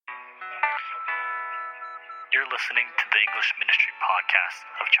You're listening to the English Ministry Podcast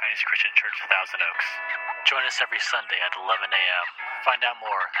of Chinese Christian Church Thousand Oaks. Join us every Sunday at 11 a.m. Find out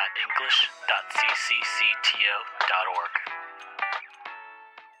more at english.cccto.org.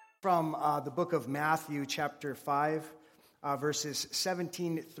 From the book of Matthew, chapter 5, verses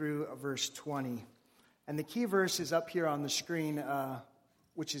 17 through verse 20. And the key verse is up here on the screen,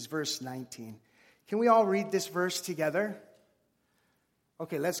 which is verse 19. Can we all read this verse together?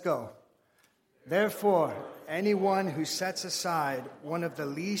 Okay, let's go. Therefore, anyone who sets aside one of the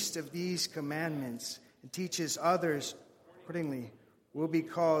least of these commandments and teaches others accordingly will be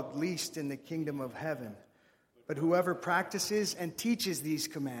called least in the kingdom of heaven. But whoever practices and teaches these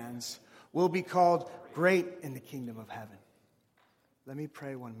commands will be called great in the kingdom of heaven. Let me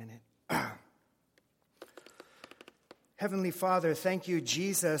pray 1 minute. Heavenly Father, thank you,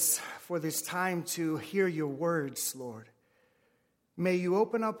 Jesus, for this time to hear your words, Lord. May you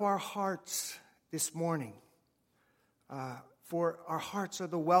open up our hearts this morning, for our hearts are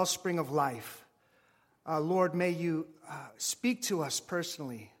the wellspring of life. Lord, may you speak to us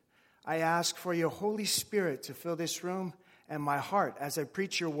personally. I ask for your Holy Spirit to fill this room and my heart as I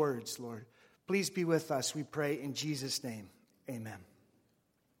preach your words, Lord. Please be with us, we pray in Jesus' name. Amen.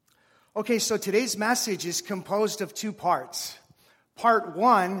 Okay, so today's message is composed of two parts. Part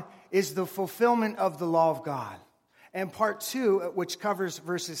 1 is the fulfillment of the law of God. And part 2, which covers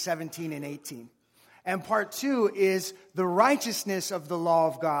verses 17 and 18. And part 2 is the righteousness of the law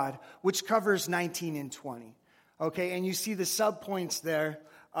of God, which covers 19 and 20. Okay, and you see the subpoints there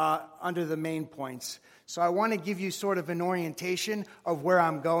under the main points. So I want to give you sort of an orientation of where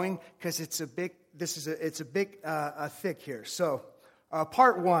I'm going, because it's a bit thick here. So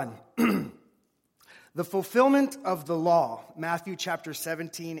part 1, the fulfillment of the law, Matthew chapter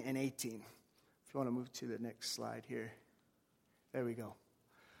 17 and 18. If you want to move to the next slide here. There we go.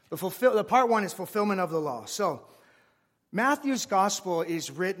 The part 1 is fulfillment of the law. So, Matthew's gospel is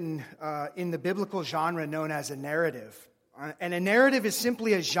written in the biblical genre known as a narrative. And a narrative is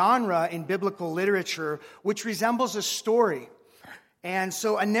simply a genre in biblical literature which resembles a story. And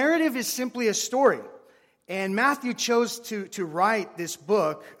so a narrative is simply a story. And Matthew chose to write this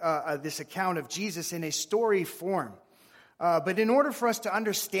book, this account of Jesus, in a story form. But in order for us to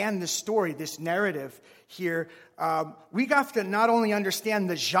understand this story, this narrative here, we have to not only understand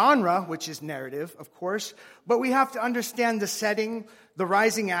the genre, which is narrative, of course, but we have to understand the setting, the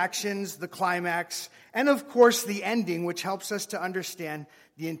rising actions, the climax, and of course the ending, which helps us to understand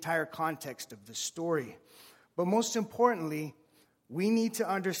the entire context of the story. But most importantly, we need to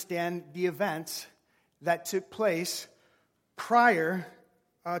understand the events that took place prior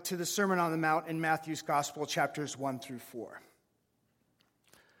to the Sermon on the Mount in Matthew's Gospel, chapters 1 through 4.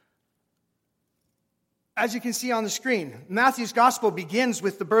 As you can see on the screen, Matthew's Gospel begins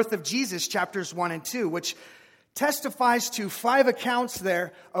with the birth of Jesus, chapters 1 and 2, which testifies to 5 accounts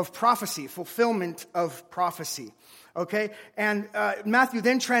there of prophecy, fulfillment of prophecy. Okay? And Matthew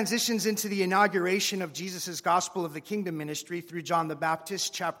then transitions into the inauguration of Jesus' Gospel of the Kingdom ministry through John the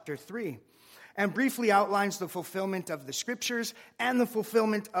Baptist, chapter 3. And briefly outlines the fulfillment of the scriptures and the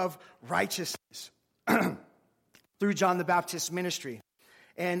fulfillment of righteousness through John the Baptist's ministry.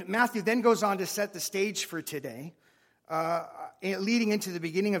 And Matthew then goes on to set the stage for today, leading into the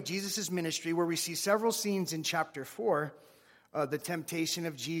beginning of Jesus' ministry, where we see several scenes in chapter 4, the temptation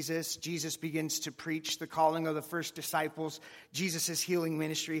of Jesus. Jesus begins to preach, the calling of the first disciples, Jesus' healing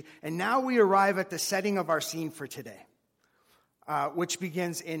ministry. And now we arrive at the setting of our scene for today. Which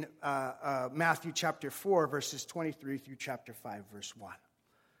begins in Matthew chapter 4, verses 23 through chapter 5, verse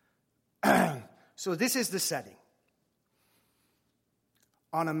 1. So this is the setting.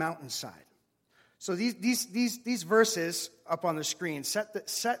 On a mountainside. So these verses up on the screen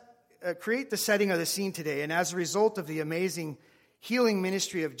create the setting of the scene today. And as a result of the amazing healing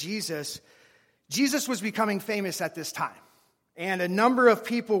ministry of Jesus, Jesus was becoming famous at this time. And a number of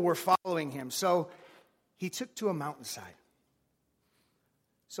people were following him. So he took to a mountainside.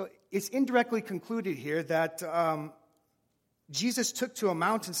 So it's indirectly concluded here that Jesus took to a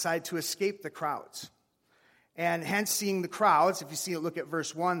mountainside to escape the crowds. And hence seeing the crowds, if you see it, look at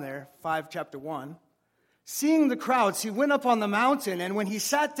verse 1 there, 5 chapter 1. Seeing the crowds, he went up on the mountain, and when he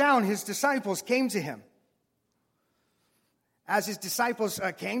sat down, his disciples came to him. As his disciples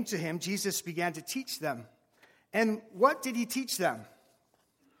came to him, Jesus began to teach them. And what did he teach them?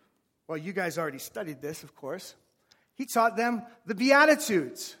 Well, you guys already studied this, of course. He taught them the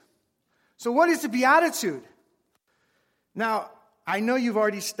Beatitudes. So what is the Beatitude? Now, I know you've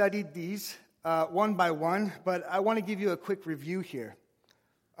already studied these one by one, but I want to give you a quick review here.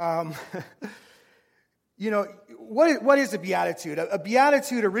 what is a beatitude? A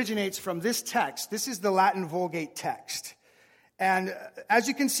beatitude originates from this text. This is the Latin Vulgate text. And as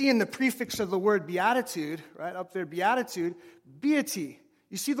you can see in the prefix of the word beatitude, right up there, beatitude, beati.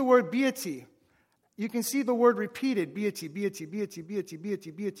 You see the word beati. You can see the word repeated, beati, beati, beati, beati,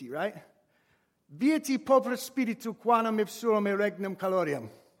 beati, beati, right? Beati popra spiritu quanam ipsurum e regnum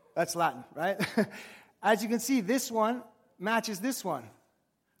calorium. That's Latin, right? As you can see, this one matches this one,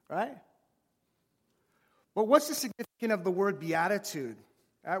 right? But what's the significance of the word beatitude?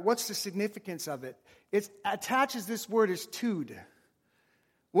 What's the significance of it? It attaches this word as tude.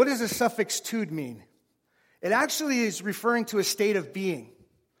 What does the suffix tude mean? It actually is referring to a state of being.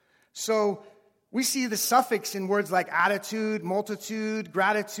 So we see the suffix in words like attitude, multitude,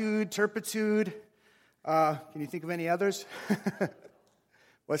 gratitude, turpitude. Can you think of any others?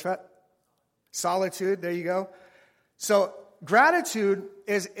 What's that? Solitude, there you go. So gratitude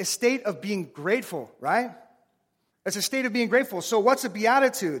is a state of being grateful, right? It's a state of being grateful. So what's a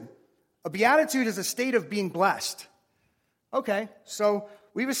beatitude? A beatitude is a state of being blessed. Okay, so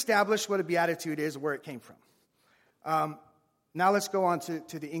we've established what a beatitude is, where it came from. Now let's go on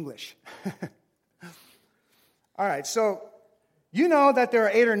to the English. All right, so you know that there are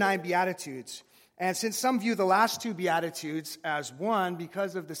 8 or 9 beatitudes. And since some view the last 2 beatitudes as one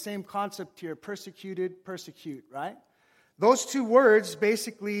because of the same concept here, persecuted, persecute, right? Those 2 words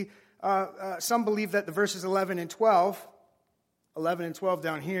basically, some believe that the verses 11 and 12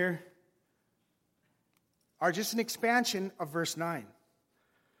 down here, are just an expansion of verse 9.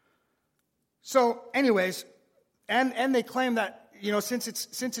 So anyways, and they claim that, since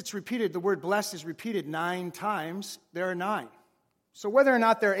it's repeated, the word blessed is repeated 9 times, there are 9. So whether or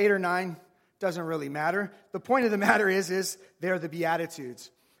not there are 8 or 9 doesn't really matter. The point of the matter is they're the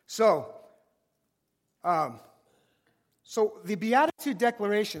Beatitudes. So the Beatitude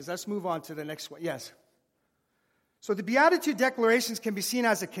declarations, let's move on to the next one. Yes. So the Beatitude declarations can be seen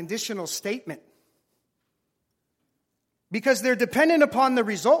as a conditional statement because they're dependent upon the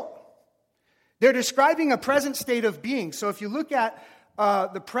result. They're describing a present state of being. So if you look at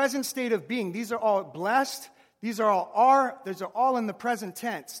the present state of being, these are all blessed. These are all in the present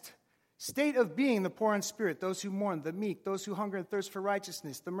tense. State of being, the poor in spirit, those who mourn, the meek, those who hunger and thirst for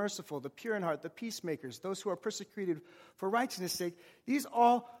righteousness, the merciful, the pure in heart, the peacemakers, those who are persecuted for righteousness' sake. These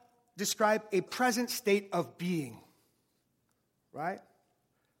all describe a present state of being, right?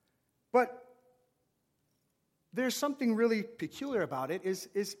 But there's something really peculiar about it,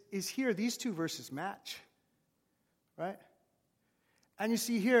 is here, these 2 verses match, right? And you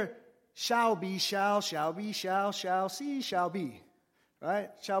see here, shall be, shall be, shall see, shall be.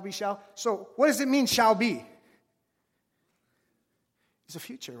 Right? Shall be, shall. So what does it mean, shall be? It's a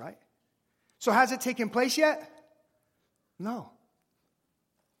future, right? So has it taken place yet? No.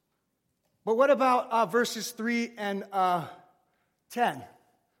 But what about verses 3 and 10?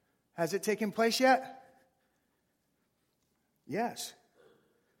 Has it taken place yet? Yes.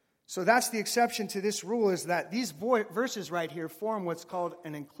 So that's the exception to this rule, is that these verses right here form what's called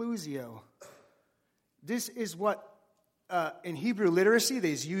an inclusio. This is what in Hebrew literacy, that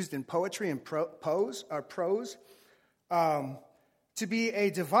is used in poetry and prose, to be a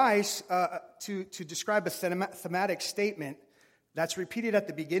device to describe a thematic statement that's repeated at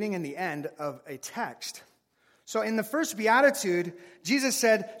the beginning and the end of a text. So in the first beatitude, Jesus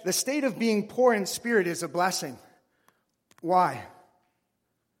said, the state of being poor in spirit is a blessing. Why?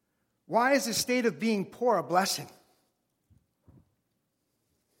 Why is the state of being poor a blessing?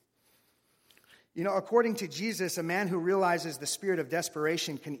 According to Jesus, a man who realizes the spirit of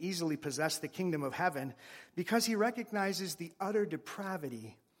desperation can easily possess the kingdom of heaven because he recognizes the utter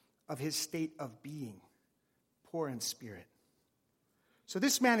depravity of his state of being, poor in spirit. So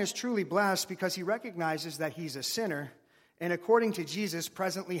this man is truly blessed because he recognizes that he's a sinner and, according to Jesus,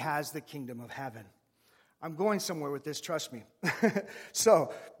 presently has the kingdom of heaven. I'm going somewhere with this, trust me.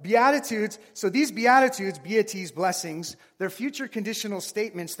 So, Beatitudes, these Beatitudes, beaties, blessings, they're future conditional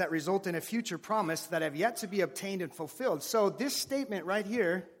statements that result in a future promise that have yet to be obtained and fulfilled. So this statement right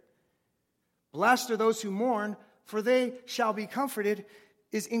here, blessed are those who mourn, for they shall be comforted,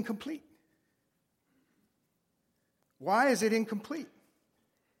 is incomplete. Why is it incomplete?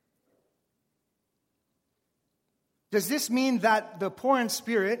 Does this mean that the poor in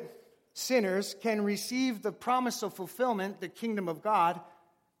spirit, sinners, can receive the promise of fulfillment, the kingdom of God,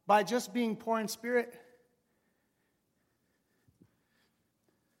 by just being poor in spirit?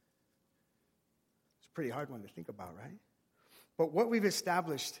 It's a pretty hard one to think about, right? But what we've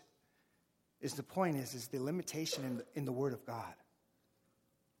established is the point is the limitation in the Word of God.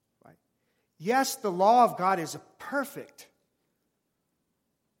 Right? Yes, the law of God is perfect,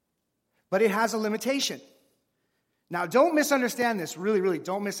 but it has a limitation. Now, don't misunderstand this. Really, really,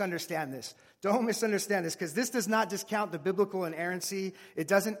 don't misunderstand this. Don't misunderstand this, because this does not discount the biblical inerrancy. It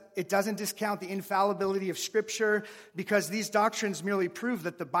doesn't discount the infallibility of Scripture, because these doctrines merely prove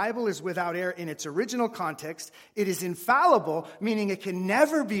that the Bible is without error in its original context. It is infallible, meaning it can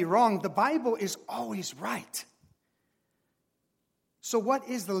never be wrong. The Bible is always right. So what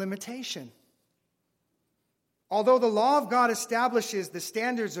is the limitation? Although the law of God establishes the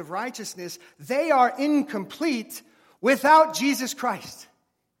standards of righteousness, they are incomplete without Jesus Christ.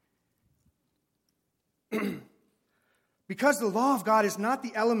 Because the law of God is not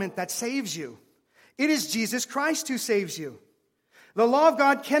the element that saves you. It is Jesus Christ who saves you. The law of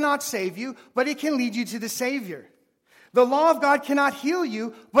God cannot save you, but it can lead you to the Savior. The law of God cannot heal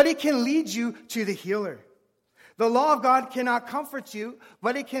you, but it can lead you to the healer. The law of God cannot comfort you,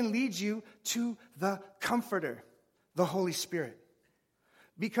 but it can lead you to the Comforter, the Holy Spirit.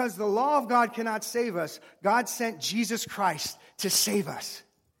 Because the law of God cannot save us, God sent Jesus Christ to save us.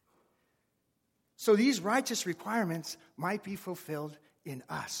 So these righteous requirements might be fulfilled in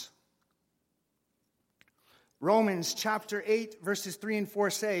us. Romans chapter 8, verses 3 and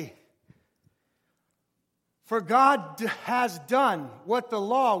 4 say, "For God has done what the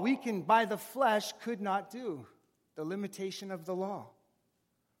law, weakened by the flesh, could not do." The limitation of the law.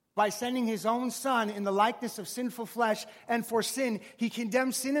 By sending his own Son in the likeness of sinful flesh, and for sin, he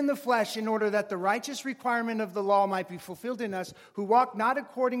condemned sin in the flesh in order that the righteous requirement of the law might be fulfilled in us, who walk not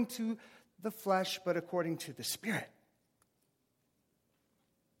according to the flesh, but according to the Spirit.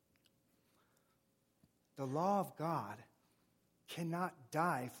 The law of God cannot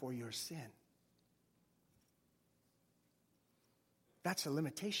die for your sin. That's a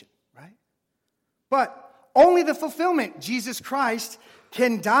limitation, right? But only the fulfillment, Jesus Christ,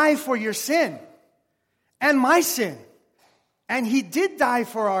 can die for your sin and my sin. And he did die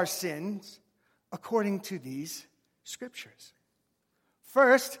for our sins according to these scriptures.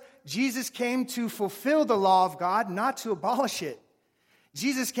 First, Jesus came to fulfill the law of God, not to abolish it.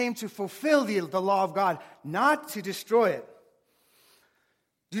 Jesus came to fulfill the law of God, not to destroy it.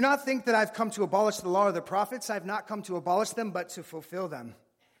 Do not think that I've come to abolish the law or the prophets. I've not come to abolish them, but to fulfill them.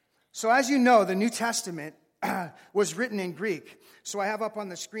 So as you know, the New Testament was written in Greek. So I have up on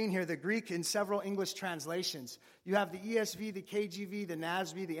the screen here the Greek in several English translations. You have the ESV, the KJV, the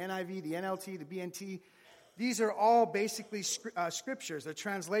NASB, the NIV, the NLT, the BNT. These are all basically scriptures, they're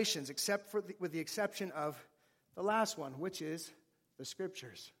translations, except for with the exception of the last one, which is the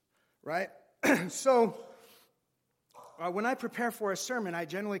scriptures, right? So when I prepare for a sermon, I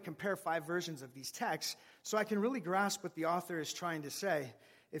generally compare 5 versions of these texts so I can really grasp what the author is trying to say.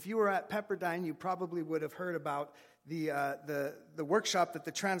 If you were at Pepperdine, you probably would have heard about the workshop that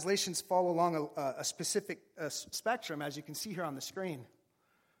the translations follow along a specific spectrum, as you can see here on the screen.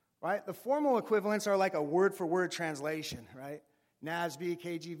 Right? The formal equivalents are like a word-for-word translation, right? NASB,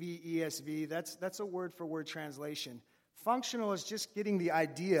 KJV, ESV, that's a word-for-word translation. Functional is just getting the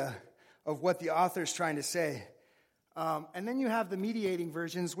idea of what the author is trying to say. And then you have the mediating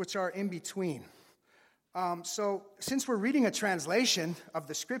versions, which are in between. So since we're reading a translation of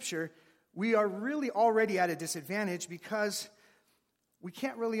the scripture, we are really already at a disadvantage because we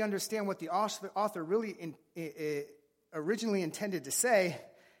can't really understand what the author really originally intended to say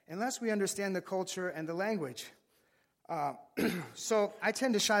unless we understand the culture and the language. So I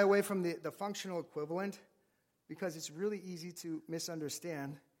tend to shy away from the functional equivalent because it's really easy to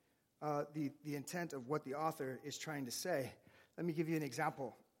misunderstand the intent of what the author is trying to say. Let me give you an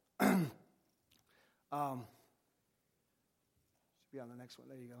example. Should be on the next one.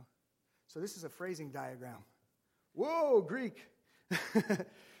 There you go. So this is a phrasing diagram. Whoa, Greek.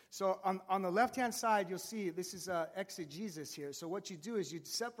 So on the left-hand side, you'll see this is exegesis here. So what you do is you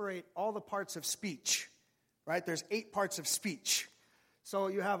separate all the parts of speech, right? There's 8 parts of speech. So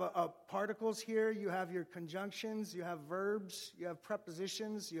you have particles here, you have your conjunctions, you have verbs, you have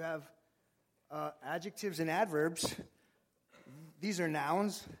prepositions, you have adjectives and adverbs. These are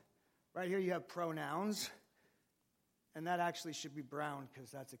nouns. Right here you have pronouns. And that actually should be brown because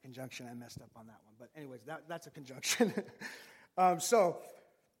that's a conjunction. I messed up on that one. But anyways, that's a conjunction. So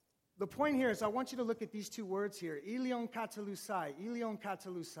the point here is I want you to look at these 2 words here. Ilion katalusai. Ilion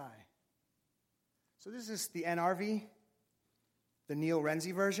katalusai. So this is the NRV, the Neil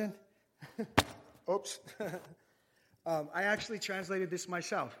Renzi version. Oops. I actually translated this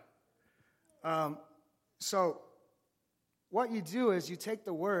myself. So what you do is you take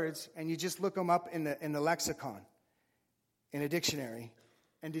the words and you just look them up in the lexicon, in a dictionary,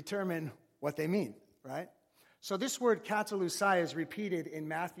 and determine what they mean, right? So this word katalusai is repeated in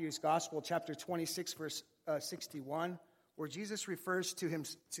Matthew's Gospel, chapter 26, verse 61, where Jesus refers to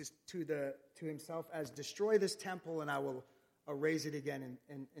himself as destroy this temple and I will raise it again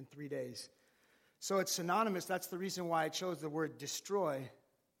in 3 days. So it's synonymous. That's the reason why I chose the word destroy,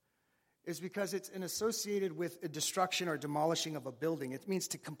 is because it's associated with a destruction or demolishing of a building. It means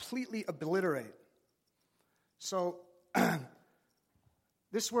to completely obliterate. So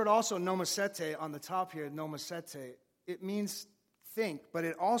this word also, nomosete, on the top here, nomosete, it means think, but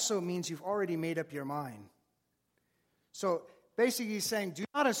it also means you've already made up your mind. So basically he's saying, do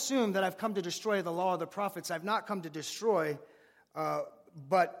not assume that I've come to destroy the law of the prophets. I've not come to destroy,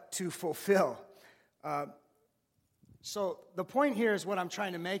 but to fulfill. So the point here is what I'm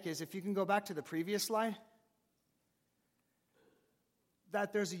trying to make is, if you can go back to the previous slide,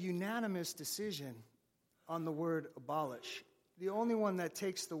 that there's a unanimous decision on the word abolish. The only one that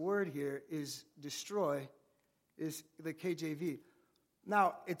takes the word here is destroy, is the KJV.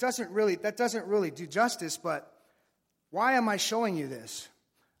 Now, that doesn't really do justice, but why am I showing you this?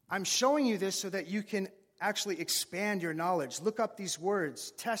 I'm showing you this so that you can actually expand your knowledge. Look up these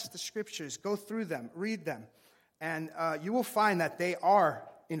words, test the scriptures, go through them, read them, and you will find that they are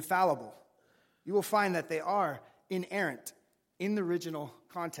infallible. You will find that they are inerrant in the original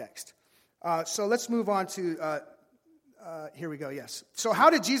context. So let's move on to, here we go, yes. So how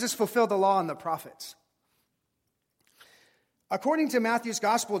did Jesus fulfill the law and the prophets? According to Matthew's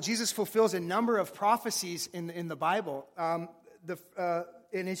gospel, Jesus fulfills a number of prophecies in the Bible.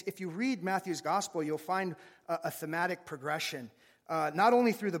 And if you read Matthew's gospel, you'll find a thematic progression, not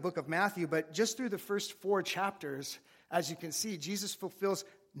only through the book of Matthew, but just through the first 4 chapters. As you can see, Jesus fulfills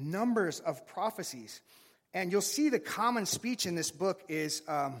numbers of prophecies. And you'll see the common speech in this book is,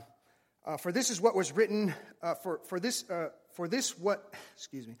 for this is what was written, for this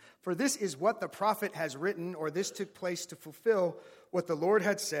is what the prophet has written, or this took place to fulfill what the Lord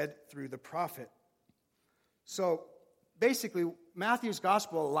had said through the prophet. So basically, Matthew's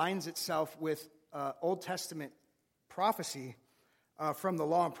gospel aligns itself with Old Testament prophecy from the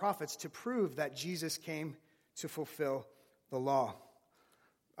law and prophets to prove that Jesus came to fulfill the law.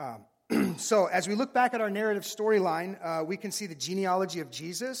 So as we look back at our narrative storyline, we can see the genealogy of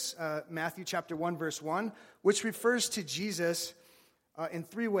Jesus, Matthew chapter 1, verse 1, which refers to Jesus in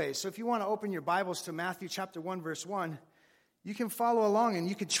 3 ways. So if you want to open your Bibles to Matthew chapter 1, verse 1, you can follow along and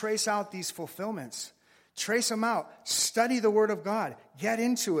you can trace out these fulfillments. Trace them out. Study the Word of God. Get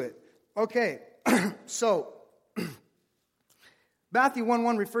into it. Okay, so Matthew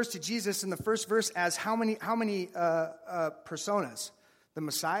 1:1 refers to Jesus in the first verse as how many personas? The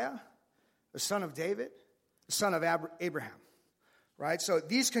Messiah, the son of David, the son of Abraham, right? So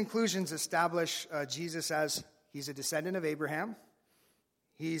these conclusions establish Jesus as he's a descendant of Abraham,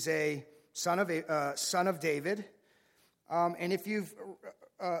 he's a son of David, and if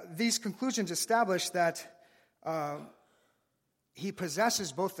these conclusions establish that he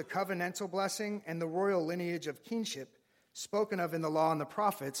possesses both the covenantal blessing and the royal lineage of kingship spoken of in the law and the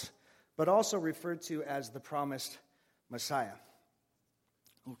prophets, but also referred to as the promised Messiah.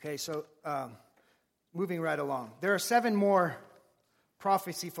 Okay, so moving right along. There are 7 more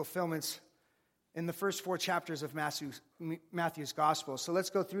prophecy fulfillments in the first 4 chapters of Matthew's gospel. So let's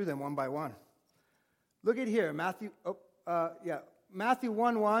go through them one by one. Look at here, Matthew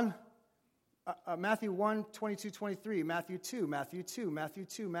 1:1, Matthew 1, 22, 23, Matthew 2, Matthew 2, Matthew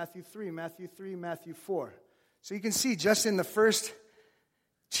 2, Matthew 3, Matthew 3, Matthew 4. So you can see just in the first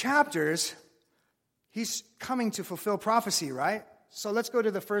chapters, he's coming to fulfill prophecy, right? So let's go to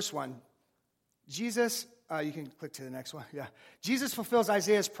the first one. Jesus, you can click to the next one. Yeah. Jesus fulfills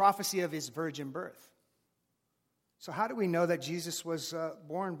Isaiah's prophecy of his virgin birth. So how do we know that Jesus was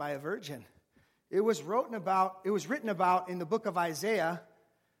born by a virgin? It was written about in the book of Isaiah,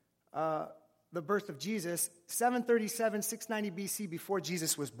 the birth of Jesus, 737, 690 BC, before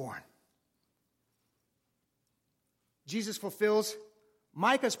Jesus was born. Jesus fulfills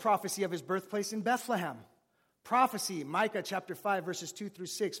Micah's prophecy of his birthplace in Bethlehem. Prophecy, Micah chapter 5, verses 2 through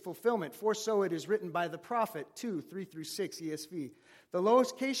 6. Fulfillment, for so it is written by the prophet, 2, 3 through 6 ESV. The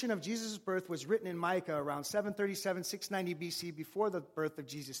location of Jesus' birth was written in Micah around 737, 690 BC, before the birth of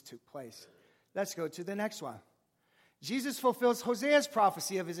Jesus took place. Let's go to the next one. Jesus fulfills Hosea's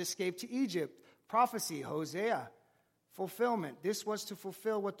prophecy of his escape to Egypt. Prophecy, Hosea. Fulfillment. This was to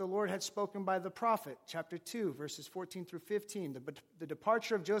fulfill what the Lord had spoken by the prophet. Chapter 2, verses 14 through 15. The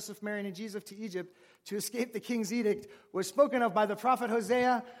departure of Joseph, Mary, and Jesus to Egypt to escape the king's edict was spoken of by the prophet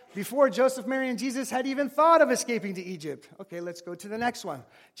Hosea before Joseph, Mary, and Jesus had even thought of escaping to Egypt. Okay, let's go to the next one.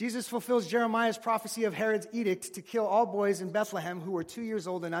 Jesus fulfills Jeremiah's prophecy of Herod's edict to kill all boys in Bethlehem who were 2 years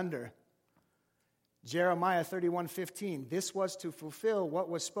old and under. Jeremiah 31:15. This was to fulfill what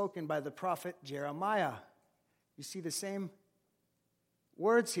was spoken by the prophet Jeremiah. You see the same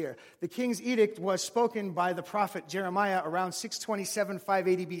words here. The king's edict was spoken by the prophet Jeremiah around 627,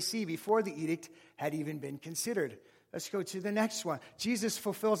 580 BC, before the edict had even been considered. Let's go to the next one. Jesus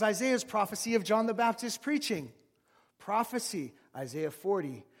fulfills Isaiah's prophecy of John the Baptist preaching. Prophecy, Isaiah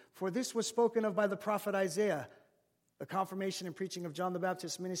 40. For this was spoken of by the prophet Isaiah. The confirmation and preaching of John the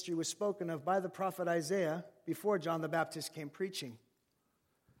Baptist's ministry was spoken of by the prophet Isaiah before John the Baptist came preaching.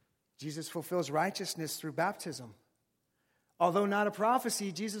 Jesus fulfills righteousness through baptism. Although not a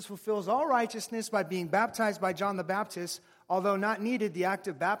prophecy, Jesus fulfills all righteousness by being baptized by John the Baptist. Although not needed, the act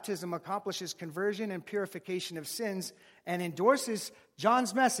of baptism accomplishes conversion and purification of sins and endorses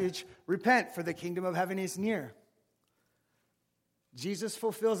John's message, repent, for the kingdom of heaven is near. Jesus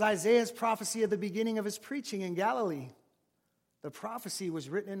fulfills Isaiah's prophecy at the beginning of his preaching in Galilee. The prophecy was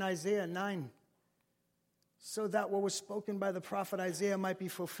written in Isaiah 9, so that what was spoken by the prophet Isaiah might be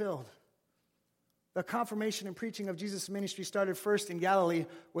fulfilled. The confirmation and preaching of Jesus' ministry started first in Galilee,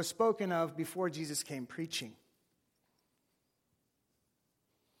 was spoken of before Jesus came preaching.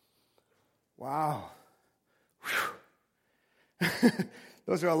 Wow.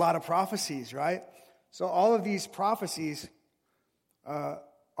 Those are a lot of prophecies, right? So all of these prophecies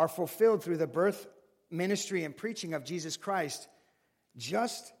are fulfilled through the birth, ministry, and preaching of Jesus Christ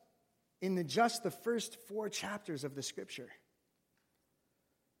just the first 4 chapters of the Scripture.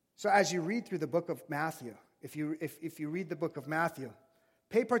 So as you read through the book of Matthew, if you read the book of Matthew,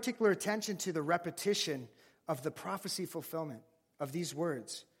 pay particular attention to the repetition of the prophecy fulfillment of these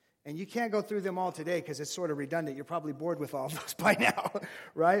words. And you can't go through them all today because it's sort of redundant. You're probably bored with all of those by now,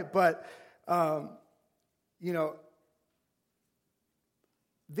 right? But, the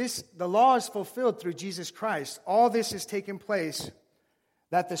law is fulfilled through Jesus Christ. All this has taken place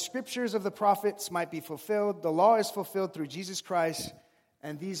that the scriptures of the prophets might be fulfilled. The law is fulfilled through Jesus Christ,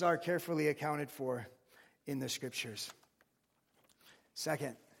 and these are carefully accounted for in the scriptures.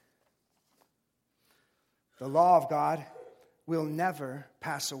 Second, the law of God will never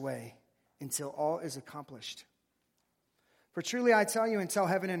pass away until all is accomplished. For truly I tell you, until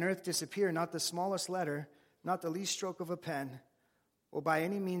heaven and earth disappear, not the smallest letter, not the least stroke of a pen, will by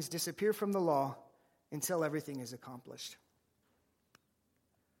any means disappear from the law until everything is accomplished.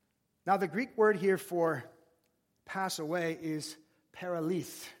 Now the Greek word here for pass away is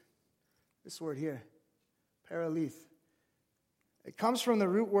paralith. This word here, paralith. It comes from the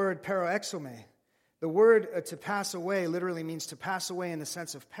root word paroexome. The word to pass away literally means to pass away in the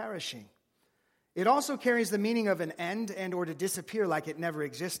sense of perishing. It also carries the meaning of an end and or to disappear like it never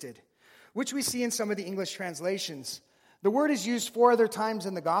existed, which we see in some of the English translations. The word is used 4 other times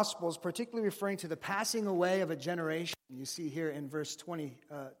in the Gospels, particularly referring to the passing away of a generation. You see here in verse 20,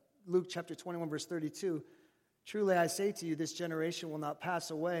 Luke chapter 21, verse 32, truly I say to you, this generation will not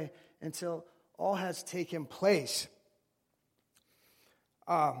pass away until all has taken place.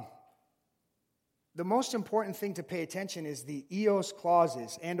 The most important thing to pay attention is the eos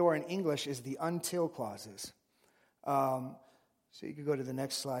clauses, and or in English is the until clauses. So you can go to the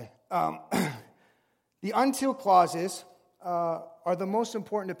next slide. The until clauses are the most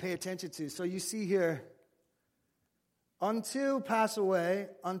important to pay attention to. So you see here, until pass away,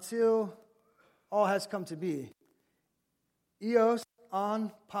 until all has come to be. Eos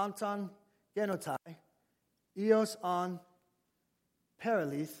on panton genotai, eos on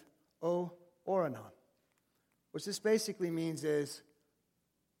paralith o oranon. What this basically means is,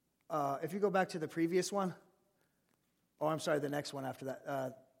 if you go back to the previous one, the next one after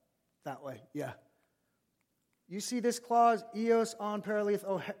that, that way, yeah. You see this clause, eos on paralith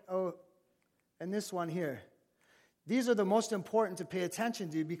o, and this one here. These are the most important to pay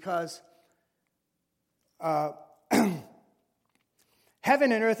attention to because heaven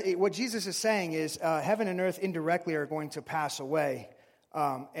and earth, what Jesus is saying is heaven and earth indirectly are going to pass away.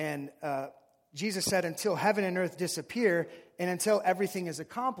 Jesus said until heaven and earth disappear and until everything is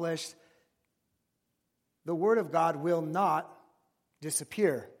accomplished, the word of God will not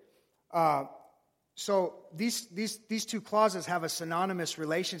disappear. So these 2 clauses have a synonymous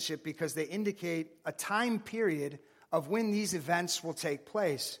relationship because they indicate a time period of when these events will take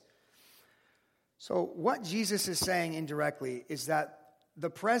place. So what Jesus is saying indirectly is that the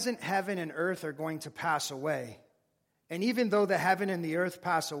present heaven and earth are going to pass away. And even though the heaven and the earth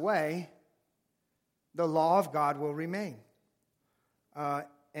pass away, the law of God will remain.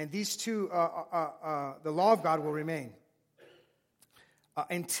 And these two, the law of God will remain.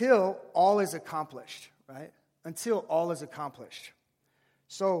 Until all is accomplished, right? Until all is accomplished.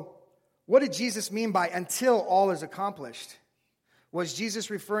 So, what did Jesus mean by until all is accomplished? Was Jesus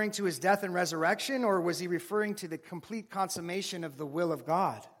referring to his death and resurrection, or was he referring to the complete consummation of the will of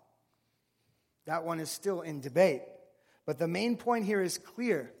God? That one is still in debate. But the main point here is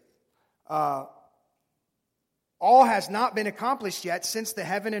clear. All has not been accomplished yet, since the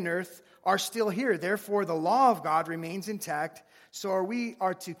heaven and earth are still here. Therefore, the law of God remains intact, so we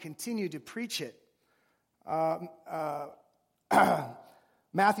are to continue to preach it.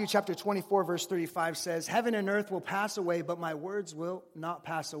 Matthew chapter 24, verse 35 says, "Heaven and earth will pass away, but my words will not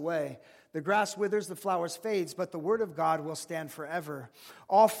pass away. The grass withers, the flowers fades, but the word of God will stand forever.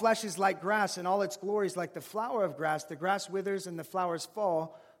 All flesh is like grass, and all its glory is like the flower of grass. The grass withers and the flowers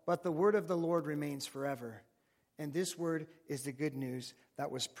fall, but the word of the Lord remains forever." And this word is the good news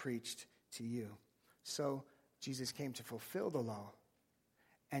that was preached to you. So Jesus came to fulfill the law,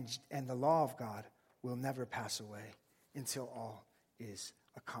 and the law of God will never pass away until all is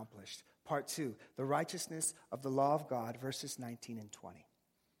accomplished. Part 2, the righteousness of the law of God, verses 19 and 20.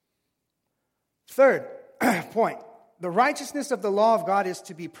 Third point, the righteousness of the law of God is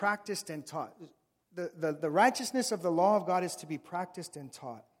to be practiced and taught. The righteousness of the law of God is to be practiced and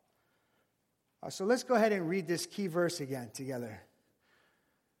taught. So let's go ahead and read this key verse again together.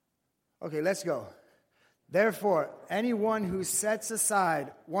 Okay, let's go. "Therefore, anyone who sets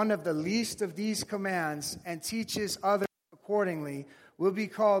aside one of the least of these commands and teaches others accordingly will be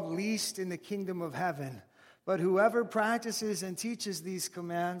called least in the kingdom of heaven. But whoever practices and teaches these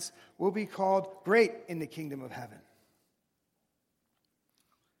commands will be called great in the kingdom of heaven."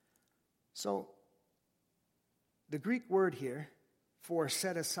 So, the Greek word here for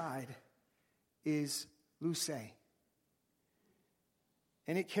set aside is lousē.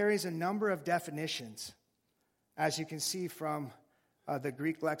 And it carries a number of definitions, as you can see from the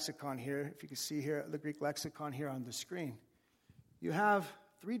Greek lexicon here. If you can see here, the Greek lexicon here on the screen. You have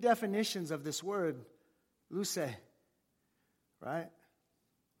 3 definitions of this word, lousē, right?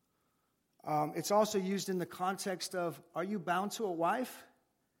 It's also used in the context of, are you bound to a wife?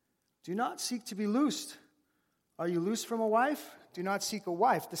 Do not seek to be loosed. Are you loose from a wife? Do not seek a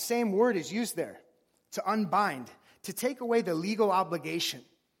wife. The same word is used there, to unbind, to take away the legal obligation.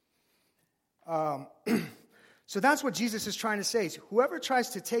 So that's what Jesus is trying to say. Is whoever tries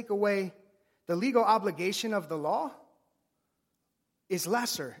to take away the legal obligation of the law is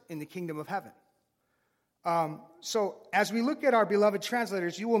lesser in the kingdom of heaven. So as we look at our beloved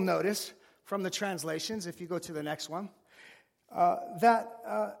translators, you will notice from the translations, if you go to the next one,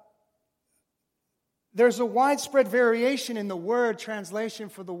 that there's a widespread variation in the word translation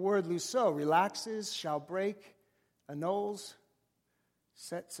for the word lousō. Relaxes, shall break, annuls,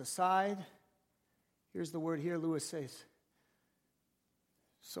 sets aside. Here's the word here, lousē.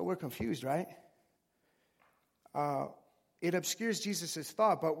 So we're confused, right? It obscures Jesus'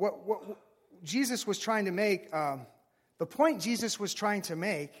 thought, but what Jesus was trying to make, the point Jesus was trying to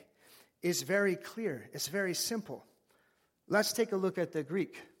make is very clear. It's very simple. Let's take a look at the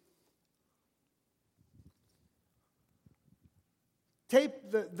Greek.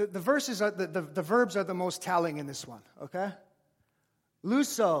 The verses are the verbs are the most telling in this one. Okay,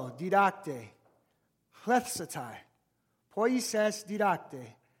 luso didakte, chlesatai, poises didakte,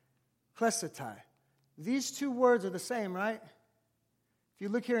 chlesatai. These 2 words are the same, right? If you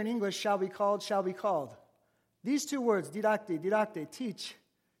look here in English, shall be called, shall be called. These 2 words, didakte, didakte, teach,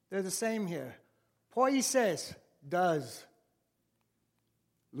 they're the same here. Poises, does.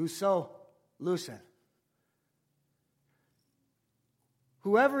 Luso, loosen.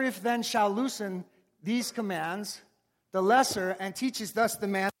 Whoever if then shall loosen these commands, the lesser, and teaches thus the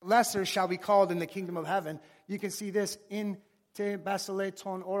man, the lesser shall be called in the kingdom of heaven. You can see this in te basile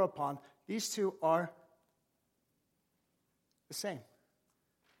ton oropon. These 2 are the same.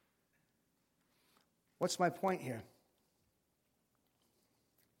 What's my point here?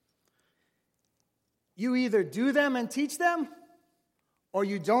 You either do them and teach them, or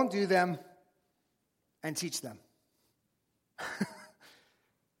you don't do them and teach them.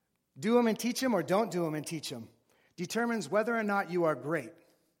 Do them and teach them, or don't do them and teach them, determines whether or not you are great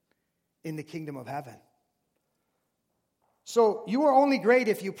in the kingdom of heaven. So you are only great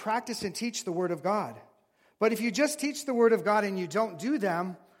if you practice and teach the word of God. But if you just teach the word of God and you don't do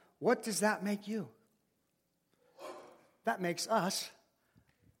them, what does that make you? That makes us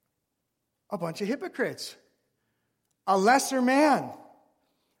a bunch of hypocrites. A lesser man.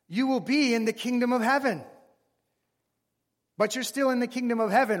 You will be in the kingdom of heaven. But you're still in the kingdom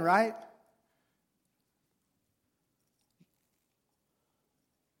of heaven, right?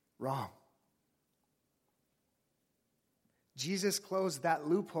 Wrong. Jesus closed that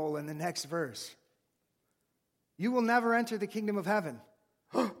loophole in the next verse. You will never enter the kingdom of heaven.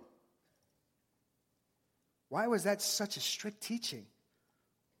 Why was that such a strict teaching?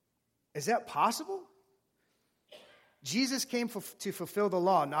 Is that possible? Jesus came to fulfill the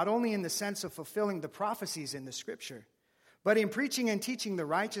law, not only in the sense of fulfilling the prophecies in the Scripture, but in preaching and teaching the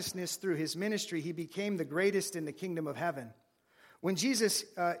righteousness through his ministry, he became the greatest in the kingdom of heaven. When Jesus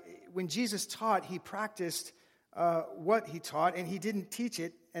taught, he practiced what he taught, and he didn't teach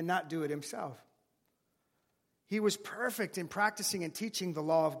it and not do it himself. He was perfect in practicing and teaching the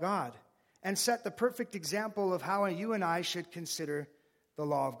law of God and set the perfect example of how you and I should consider the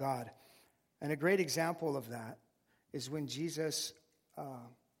law of God. And a great example of that is when Jesus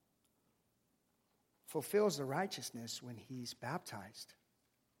fulfills the righteousness when he's baptized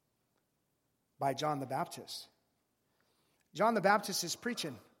by John the Baptist. John the Baptist is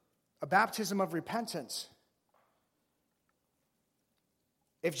preaching a baptism of repentance.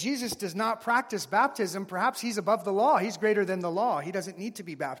 If Jesus does not practice baptism, perhaps he's above the law. He's greater than the law. He doesn't need to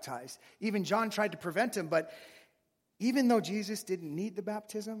be baptized. Even John tried to prevent him, but even though Jesus didn't need the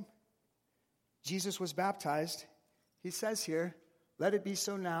baptism, Jesus was baptized. He says here, let it be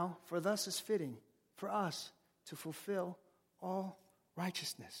so now, for thus is fitting for us to fulfill all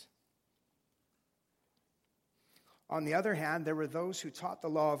righteousness. On the other hand, there were those who taught the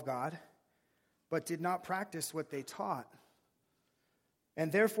law of God, but did not practice what they taught,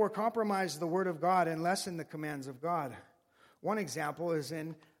 and therefore compromised the word of God and lessened the commands of God. One example is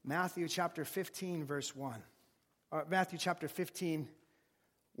in Matthew chapter 15, verse 1. Matthew chapter 15,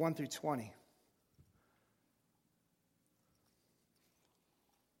 1 through 20.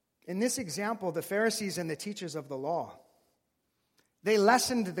 In this example, the Pharisees and the teachers of the law, they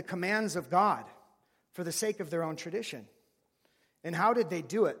lessened the commands of God for the sake of their own tradition. And how did they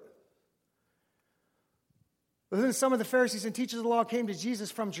do it? Well, then some of the Pharisees and teachers of the law came to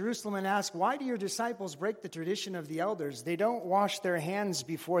Jesus from Jerusalem and asked, why do your disciples break the tradition of the elders? They don't wash their hands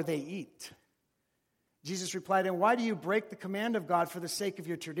before they eat. Jesus replied, and why do you break the command of God for the sake of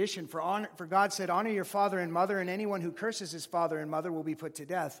your tradition? For God said, honor your father and mother, and anyone who curses his father and mother will be put to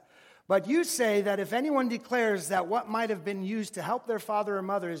death. But you say that if anyone declares that what might have been used to help their father or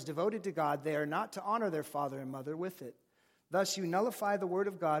mother is devoted to God, they are not to honor their father and mother with it. Thus you nullify the word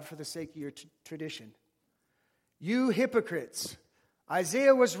of God for the sake of your tradition. You hypocrites!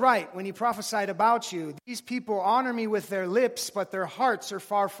 Isaiah was right when he prophesied about you. These people honor me with their lips, but their hearts are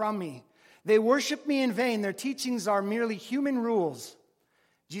far from me. They worship me in vain. Their teachings are merely human rules.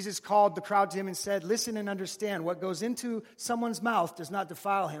 Jesus called the crowd to him and said, listen and understand. What goes into someone's mouth does not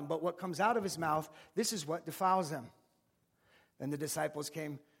defile him, but what comes out of his mouth, this is what defiles him. Then the disciples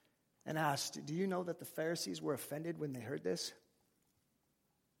came and asked, do you know that the Pharisees were offended when they heard this?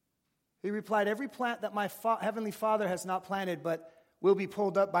 He replied, every plant that my heavenly Father has not planted, but will be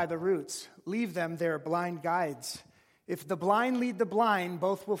pulled up by the roots. Leave them, they are blind guides. If the blind lead the blind,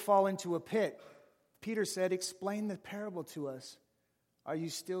 both will fall into a pit. Peter said, explain the parable to us. Are you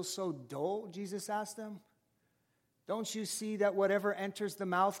still so dull? Jesus asked them. Don't you see that whatever enters the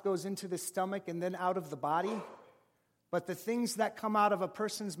mouth goes into the stomach and then out of the body? But the things that come out of a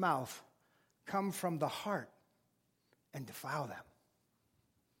person's mouth come from the heart and defile them.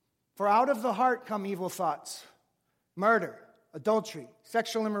 For out of the heart come evil thoughts, murder, adultery,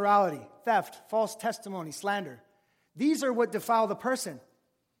 sexual immorality, theft, false testimony, slander. These are what defile the person.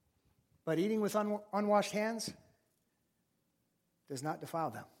 But eating with unwashed hands does not defile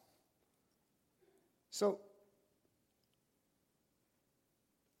them. So,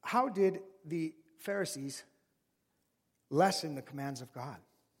 how did the Pharisees lessen the commands of God?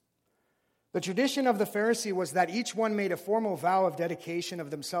 The tradition of the Pharisee was that each one made a formal vow of dedication of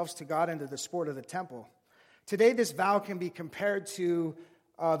themselves to God and to the sport of the temple. Today, this vow can be compared to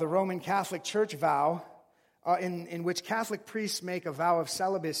the Roman Catholic Church vow, in which Catholic priests make a vow of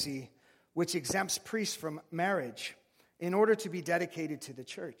celibacy, which exempts priests from marriage in order to be dedicated to the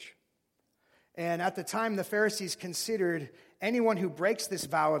church. And at the time, the Pharisees considered anyone who breaks this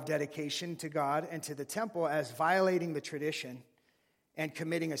vow of dedication to God and to the temple as violating the tradition and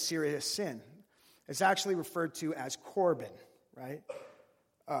committing a serious sin. It's actually referred to as Corban, right?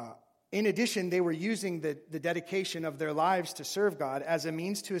 In addition, they were using the dedication of their lives to serve God as a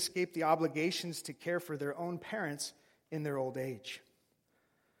means to escape the obligations to care for their own parents in their old age.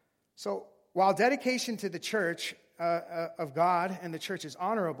 So, while dedication to the church of God and the church is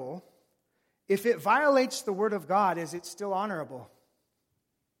honorable, if it violates the word of God, is it still honorable?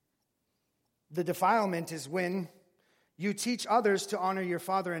 The defilement is when you teach others to honor your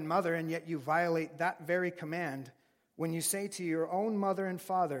father and mother, and yet you violate that very command when you say to your own mother and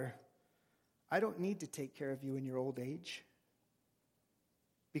father, I don't need to take care of you in your old age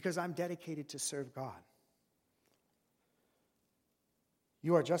because I'm dedicated to serve God.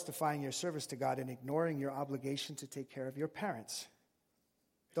 You are justifying your service to God and ignoring your obligation to take care of your parents.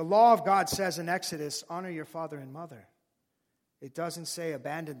 The law of God says in Exodus, honor your father and mother. It doesn't say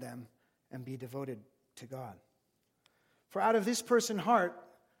abandon them and be devoted to God. For out of this person's heart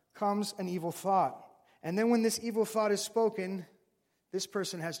comes an evil thought. And then when this evil thought is spoken, this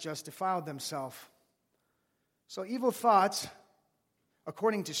person has just defiled themselves. So evil thoughts,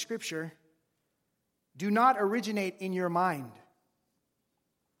 according to Scripture, do not originate in your mind.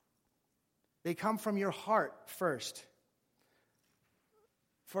 They come from your heart first.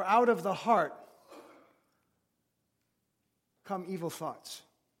 For out of the heart come evil thoughts.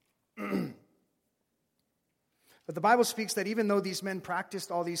 But the Bible speaks that even though these men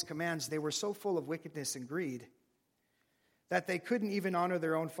practiced all these commands, they were so full of wickedness and greed that they couldn't even honor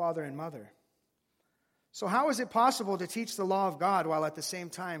their own father and mother. So how is it possible to teach the law of God while at the same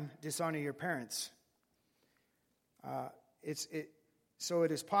time dishonor your parents? So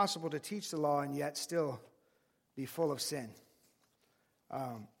it is possible to teach the law and yet still be full of sin.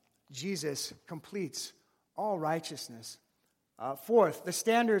 Jesus completes all righteousness. Fourth, the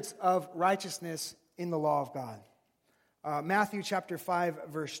standards of righteousness in the law of God. Matthew chapter 5,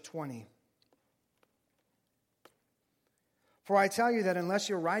 verse 20. For I tell you that unless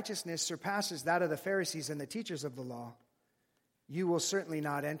your righteousness surpasses that of the Pharisees and the teachers of the law, you will certainly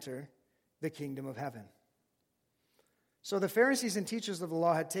not enter the kingdom of heaven. So the Pharisees and teachers of the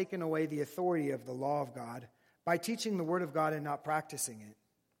law had taken away the authority of the law of God by teaching the word of God and not practicing it.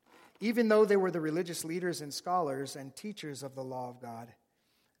 Even though they were the religious leaders and scholars and teachers of the law of God,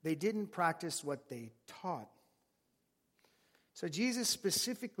 they didn't practice what they taught. So Jesus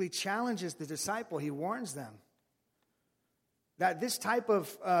specifically challenges the disciple. He warns them that this type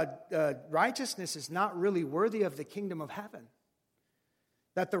of righteousness is not really worthy of the kingdom of heaven.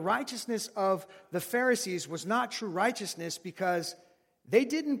 That the righteousness of the Pharisees was not true righteousness because they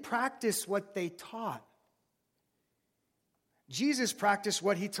didn't practice what they taught. Jesus practiced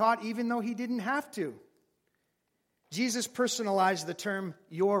what he taught even though he didn't have to. Jesus personalized the term,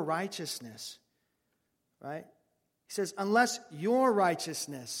 your righteousness. Right? He says, unless your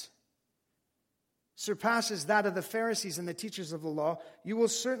righteousness surpasses that of the Pharisees and the teachers of the law, you will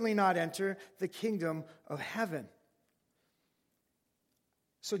certainly not enter the kingdom of heaven.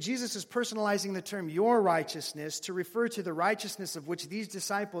 So Jesus is personalizing the term your righteousness to refer to the righteousness of which these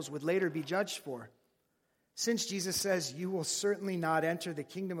disciples would later be judged for. Since Jesus says you will certainly not enter the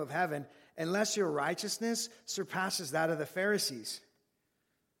kingdom of heaven unless your righteousness surpasses that of the Pharisees.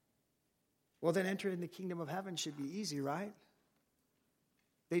 Well, then entering the kingdom of heaven should be easy, right?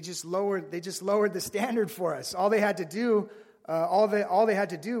 They just lowered the standard for us. All they had to do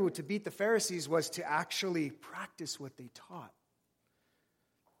to beat the Pharisees was to actually practice what they taught.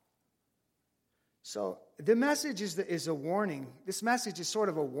 So the message is a warning. This message is sort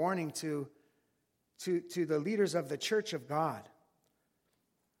of a warning to the leaders of the church of God.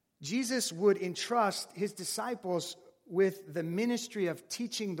 Jesus would entrust his disciples with the ministry of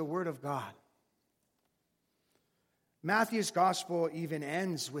teaching the word of God. Matthew's gospel even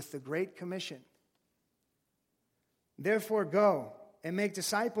ends with the Great Commission. Therefore go and make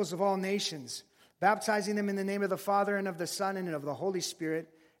disciples of all nations, baptizing them in the name of the Father and of the Son and of the Holy Spirit,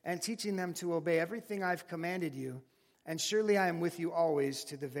 and teaching them to obey everything I've commanded you, and surely I am with you always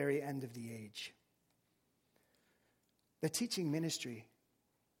to the very end of the age. The teaching ministry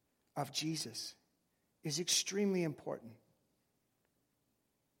of Jesus is extremely important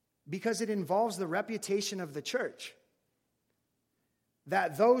because it involves the reputation of the church,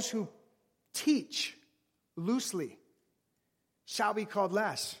 that those who teach loosely shall be called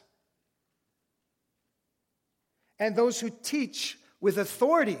less, and those who teach with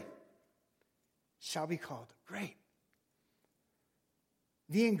authority shall be called great.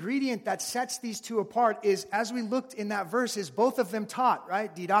 The ingredient that sets these two apart is, as we looked in that verse, is both of them taught,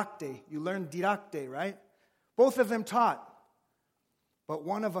 right? Didacte. You learned didacte, right? Both of them taught. But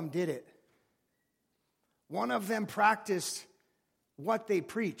one of them did it. One of them practiced what they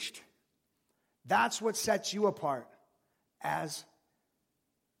preached. That's what sets you apart as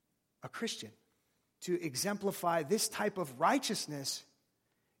a Christian. To exemplify this type of righteousness,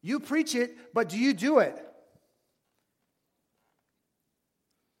 you preach it, but do you do it?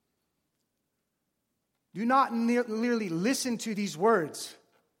 Do not merely listen to these words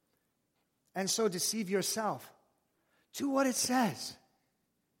and so deceive yourself. Do what it says.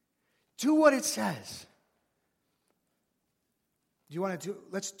 Do what it says. Do you want to do?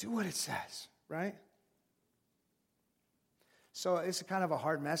 Let's do what it says, right? So it's kind of a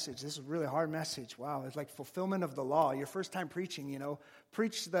hard message. This is a really hard message. Wow, it's like fulfillment of the law. Your first time preaching,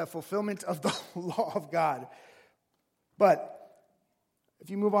 preach the fulfillment of the law of God. But if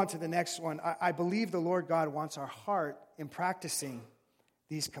you move on to the next one, I believe the Lord God wants our heart in practicing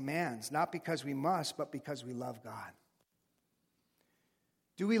these commands, not because we must, but because we love God.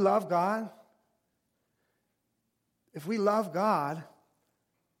 Do we love God? If we love God,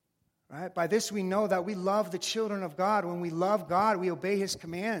 right, by this we know that we love the children of God. When we love God, we obey His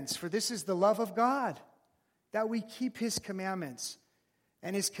commands. For this is the love of God, that we keep His commandments.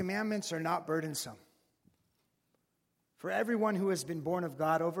 And His commandments are not burdensome. For everyone who has been born of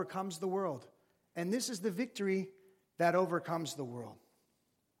God overcomes the world. And this is the victory that overcomes the world.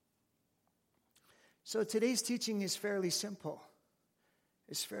 So today's teaching is fairly simple.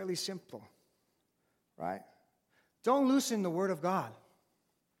 It's fairly simple, right? Don't loosen the Word of God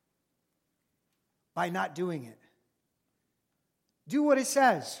by not doing it. Do what it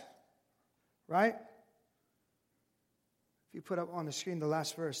says, right? If you put up on the screen the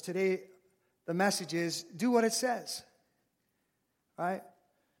last verse. Today, the message is, do what it says, right?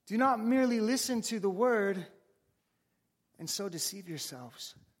 Do not merely listen to the Word and so deceive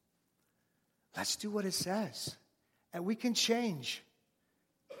yourselves. Let's do what it says. And we can change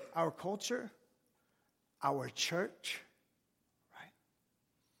our culture, our church, right?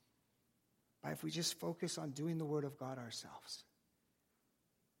 But if we just focus on doing the Word of God ourselves.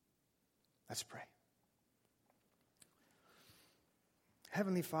 Let's pray.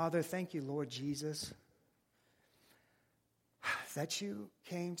 Heavenly Father, thank you, Lord Jesus, that you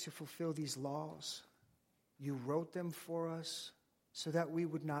came to fulfill these laws. You wrote them for us so that we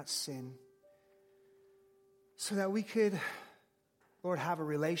would not sin. So that we could, Lord, have a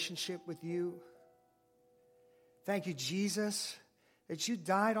relationship with you. Thank you, Jesus, that you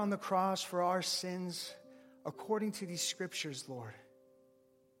died on the cross for our sins according to these scriptures, Lord.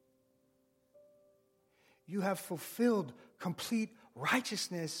 You have fulfilled complete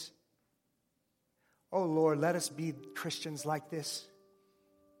righteousness. Oh, Lord, let us be Christians like this.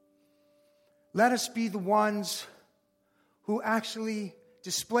 Let us be the ones who actually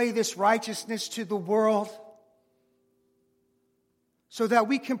display this righteousness to the world, so that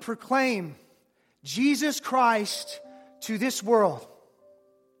we can proclaim Jesus Christ to this world.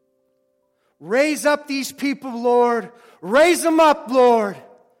 Raise up these people, Lord. Raise them up, Lord.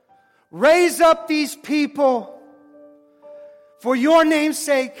 Raise up these people for your name's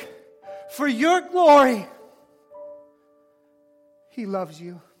sake, for your glory. He loves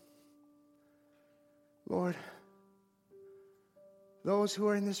you. Lord, those who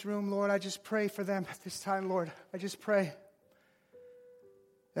are in this room, Lord, I just pray for them at this time, Lord. I just pray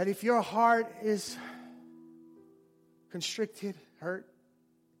that if your heart is constricted, hurt,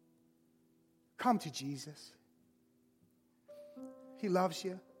 come to Jesus. He loves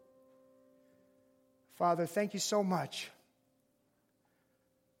you. Father, thank you so much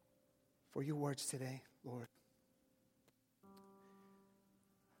for your words today, Lord.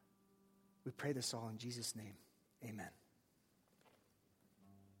 We pray this all in Jesus' name. Amen.